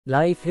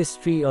Life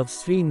history of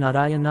Sree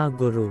Narayana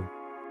Guru.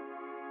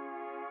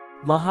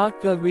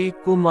 Mahakavi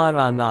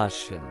Kumaran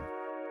Asan.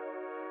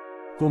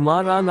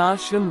 Kumaran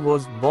Asan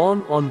was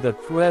born on the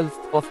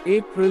 12th of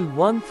April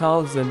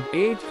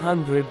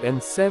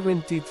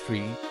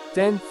 1873,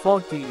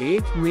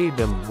 1048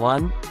 Madan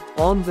 1,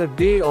 on the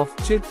day of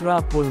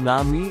Chitra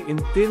Purnami in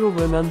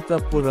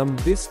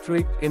Thiruvananthapuram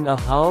district in a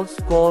house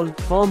called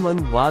Common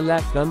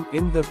Valakam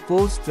in the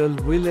coastal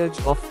village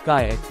of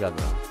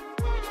Kayakara.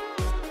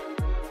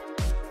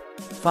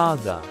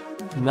 Father,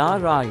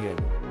 Narayan.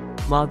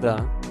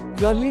 Mother,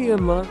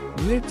 Kaliyamma,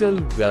 little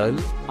girl.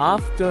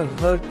 After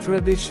her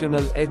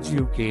traditional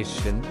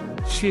education,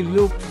 she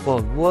looked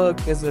for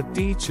work as a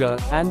teacher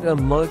and a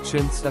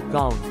merchant's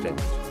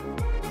accountant.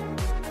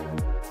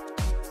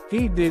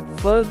 He did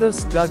further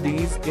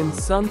studies in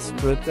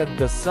Sanskrit at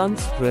the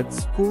Sanskrit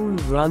school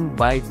run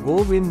by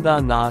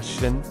Govindan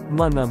Asan,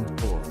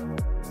 Manampur.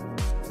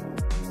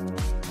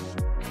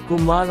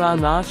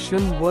 Kumaran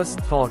Asan was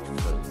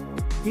thoughtful.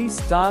 He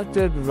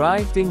started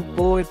writing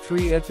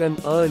poetry at an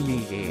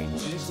early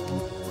age.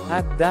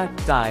 At that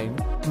time,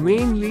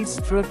 mainly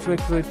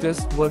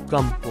Stratacritus were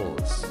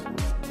composed.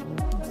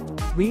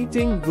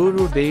 Meeting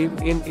Gurudev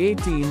in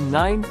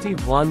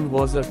 1891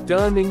 was a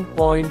turning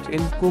point in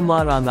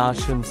Kumaran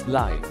Asan's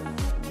life.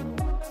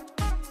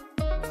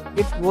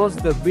 It was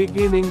the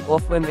beginning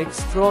of an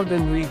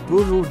extraordinary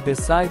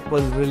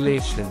Guru-disciple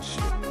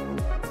relationship.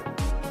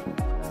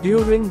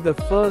 During the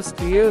first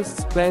years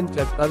spent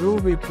at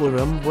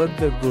Aruvipuram with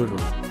the Guru,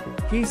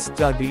 he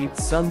studied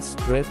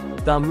Sanskrit,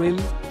 Tamil,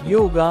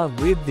 Yoga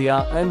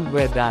Vidya and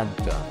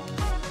Vedanta.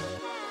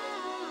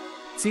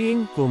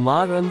 Seeing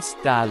Kumaran's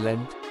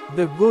talent,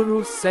 the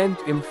Guru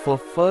sent him for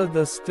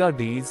further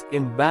studies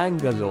in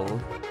Bangalore,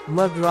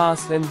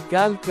 Madras and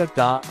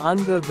Calcutta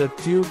under the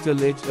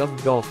tutelage of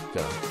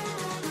Dr.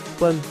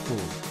 Palpu.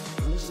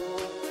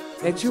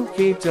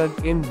 Educated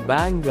in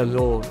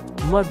Bangalore,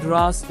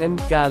 Madras and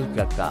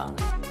Calcutta.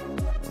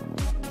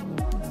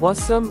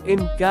 Vasam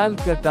in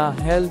Calcutta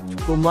helped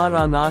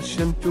Kumaran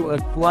Asan to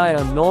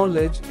acquire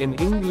knowledge in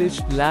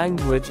English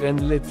language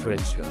and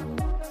literature.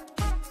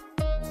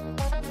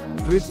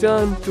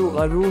 Returned to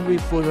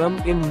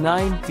Aruvipuram in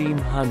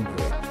 1900.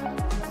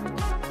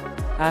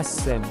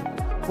 Asan,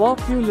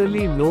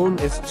 popularly known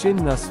as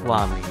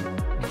Chinnaswamy,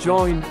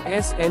 joined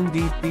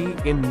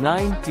SNDP in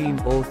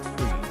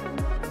 1903.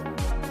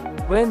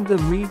 When the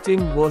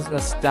meeting was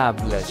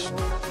established,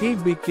 he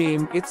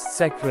became its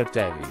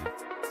secretary.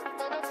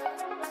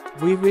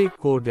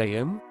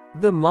 Vivekodayam,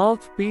 the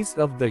mouthpiece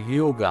of the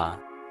yoga,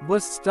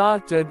 was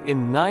started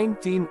in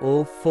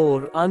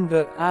 1904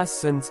 under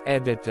Asan's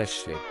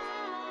editorship.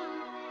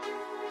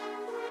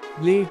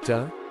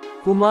 Later,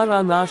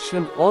 Kumaran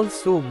Asan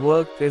also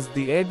worked as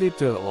the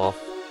editor of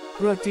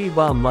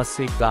Pratibha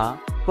Masika,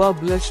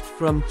 published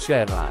from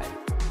Chennai.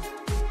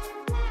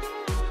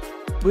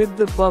 With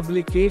the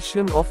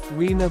publication of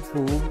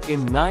Veenapoo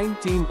in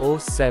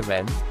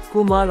 1907,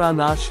 Kumaran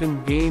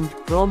Asan gained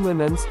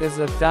prominence as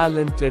a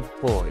talented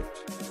poet.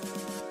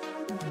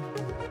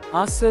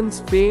 Asan's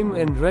fame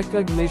and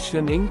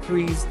recognition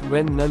increased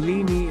when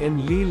Nalini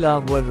and Leela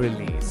were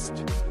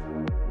released.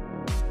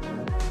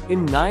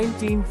 In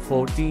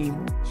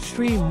 1914,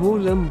 Sri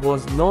Moolam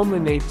was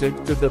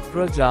nominated to the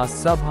Praja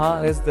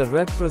Sabha as the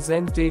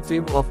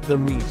representative of the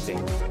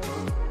meeting.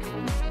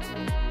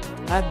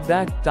 At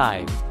that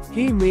time,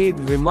 he made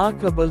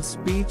remarkable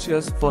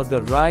speeches for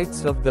the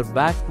rights of the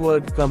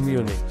backward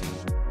community.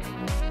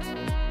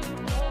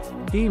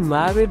 He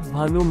married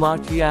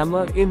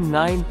Bhanumatiyamma in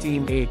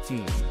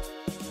 1918.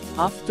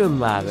 After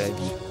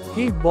marriage,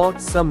 he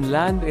bought some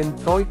land in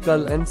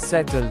Thoikal and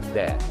settled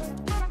there.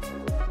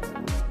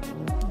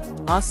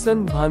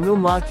 Asan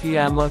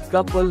Bhanumatiyamma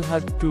couple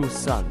had two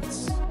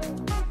sons,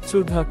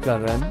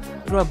 Sudhakaran,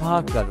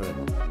 Prabhakaran.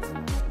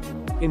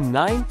 In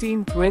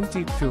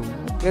 1922,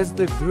 as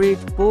the great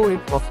poet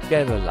of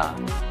Kerala,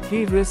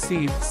 he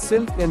received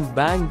silk and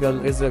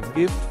bangle as a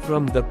gift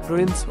from the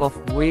Prince of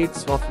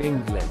Wales of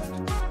England.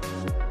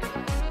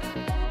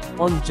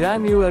 On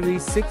January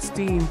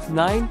 16,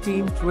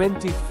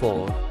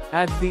 1924,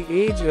 at the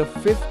age of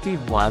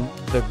 51,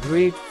 the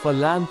great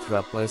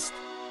philanthropist,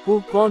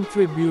 who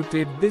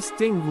contributed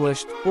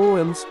distinguished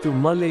poems to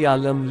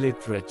Malayalam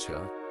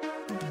literature,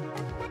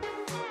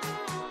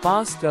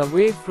 passed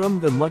away from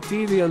the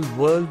material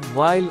world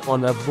while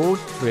on a boat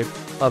trip,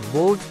 a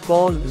boat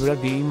called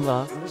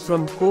Radima,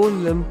 from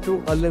Kollam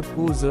to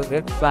Alappuzha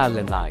at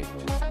Palanite.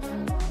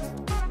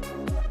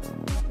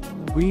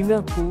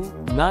 Veenapoo,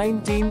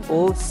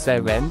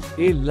 1907,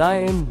 A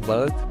Lion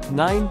Birth,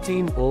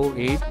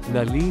 1908,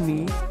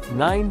 Nalini,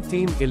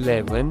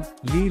 1911,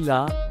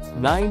 Leela,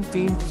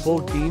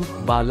 1914,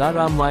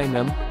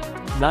 Balaramayana,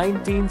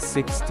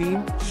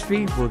 1916,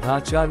 Sri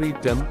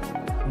Buddhacharitam,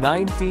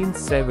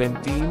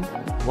 1917,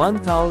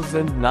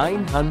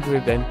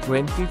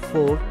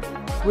 1924,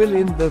 Quill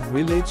in the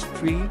Village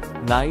Tree,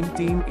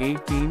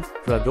 1918,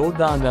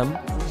 Pradodhanam,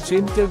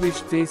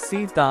 Chintavishte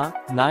Sita,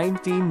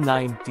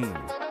 1919.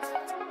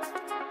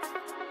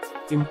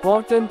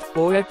 Important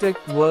poetic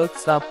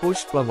works are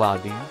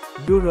Pushpavadi,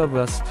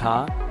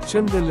 Duravastha,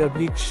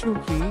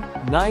 Chandalabhikshuki,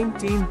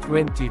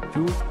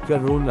 1922,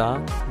 Karuna,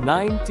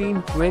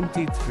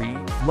 1923,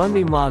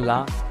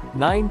 Manimala,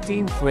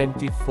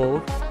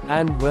 1924,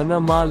 and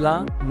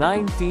Vanamala,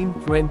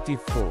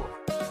 1924.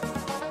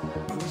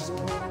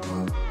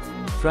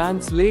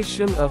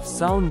 Translation of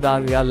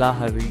Soundarya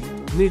Lahari,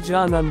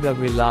 Nijananda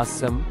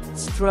Vilasam,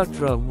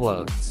 Strutra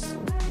works.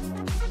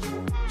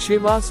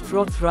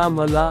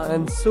 Shivastotramala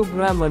and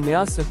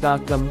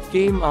Subramanyasakakam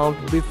came out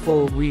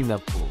before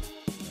Venapu.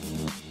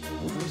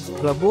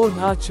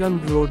 Prabodha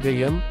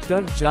Chandrodayam,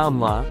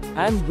 Tarjama,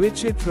 and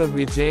Vichitra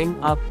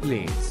Vijayam are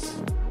plays.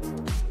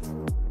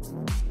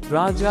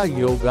 Raja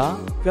Yoga,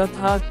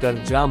 Katha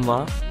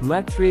Tarjama,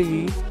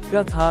 Matreyi,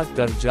 Katha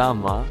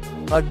Tarjama,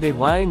 A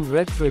Divine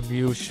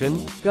Retribution,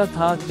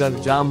 Katha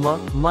Tarjama,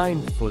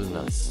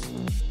 Mindfulness.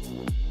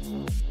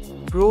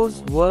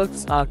 Prose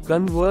works are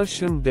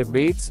conversion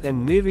debates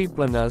and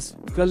niripanas,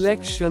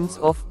 collections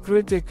of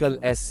critical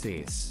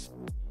essays.